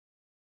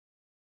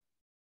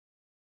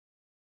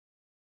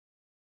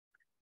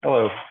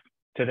Hello.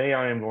 Today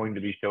I am going to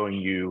be showing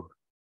you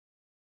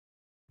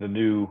the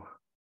new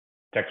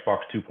TextBox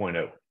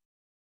 2.0.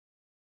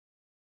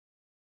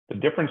 The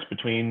difference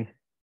between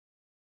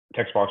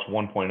TextBox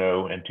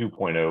 1.0 and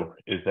 2.0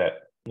 is that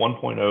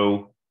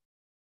 1.0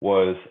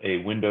 was a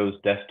Windows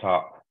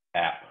desktop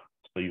app.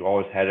 So you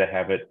always had to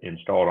have it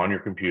installed on your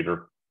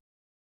computer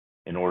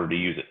in order to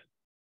use it.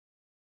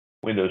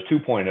 Windows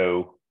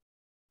 2.0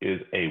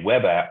 is a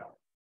web app,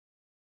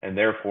 and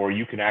therefore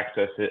you can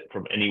access it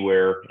from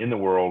anywhere in the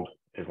world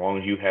as long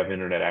as you have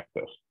internet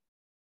access.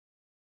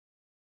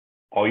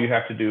 All you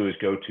have to do is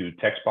go to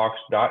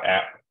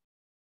textbox.app,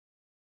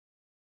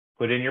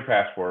 put in your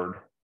password,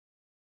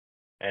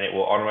 and it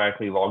will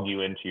automatically log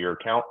you into your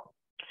account.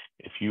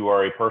 If you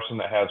are a person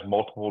that has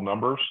multiple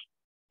numbers,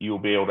 you will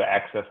be able to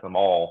access them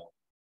all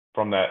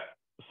from that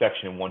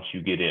section once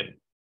you get in.